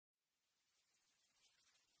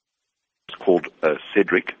called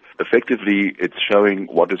Cedric. Effectively, it's showing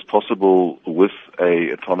what is possible with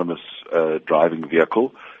a autonomous driving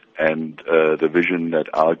vehicle and the vision that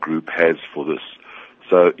our group has for this.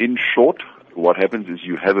 So in short, what happens is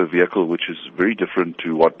you have a vehicle which is very different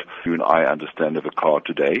to what you and I understand of a car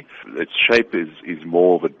today. Its shape is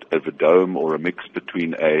more of a dome or a mix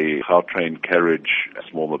between a powertrain carriage, a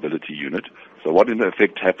small mobility unit. So what in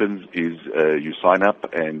effect happens is you sign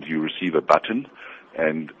up and you receive a button,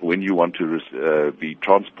 and when you want to be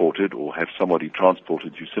transported or have somebody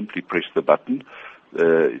transported, you simply press the button.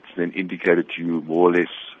 It's then indicated to you more or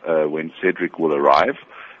less when Cedric will arrive.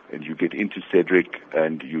 And you get into Cedric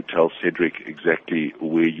and you tell Cedric exactly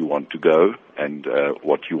where you want to go and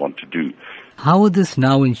what you want to do. How will this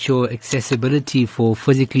now ensure accessibility for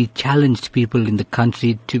physically challenged people in the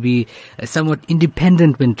country to be somewhat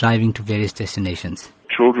independent when driving to various destinations?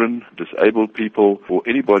 Children, disabled people, or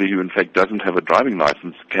anybody who in fact doesn't have a driving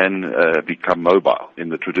license can become mobile. In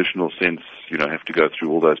the traditional sense, you don't have to go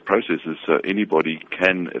through all those processes, so anybody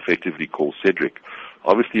can effectively call Cedric.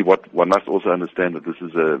 Obviously, what one must also understand that this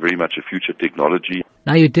is very much a future technology.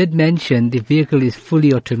 Now, you did mention the vehicle is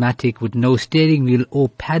fully automatic with no steering wheel or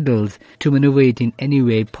paddles to maneuver it in any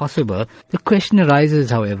way possible. The question arises,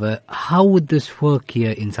 however, how would this work here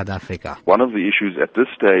in South Africa? One of the issues at this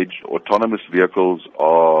stage, autonomous vehicles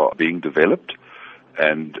are being developed,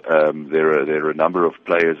 and there are a number of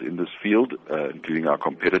players in this field, including our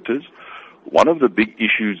competitors. One of the big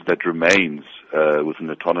issues that remains with an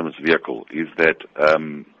autonomous vehicle is that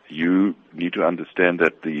you need to understand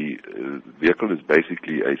that the vehicle is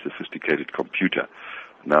basically a sophisticated computer.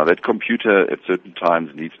 Now, that computer at certain times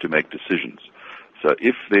needs to make decisions. So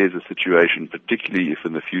if there's a situation, particularly if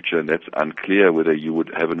in the future, and that's unclear whether you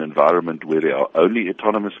would have an environment where there are only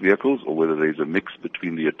autonomous vehicles or whether there's a mix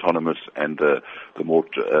between the autonomous and the more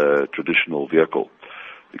traditional vehicle.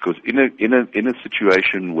 Because in a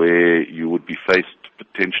situation where you would be faced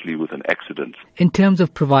potentially with an accident. In terms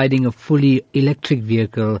of providing a fully electric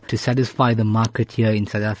vehicle to satisfy the market here in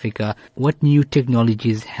South Africa, what new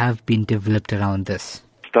technologies have been developed around this?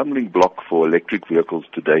 Stumbling block for electric vehicles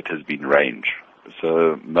to date has been range.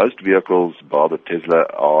 So most vehicles, bar the Tesla,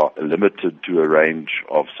 are limited to a range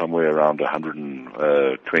of somewhere around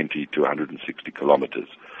 120 to 160 kilometers.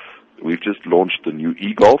 We've just launched the new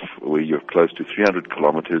e-Golf, where you're close to 300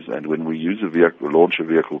 kilometers, and when we launch a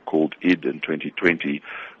vehicle called ID in 2020,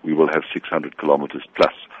 we will have 600 kilometers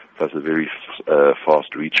plus a very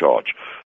fast recharge.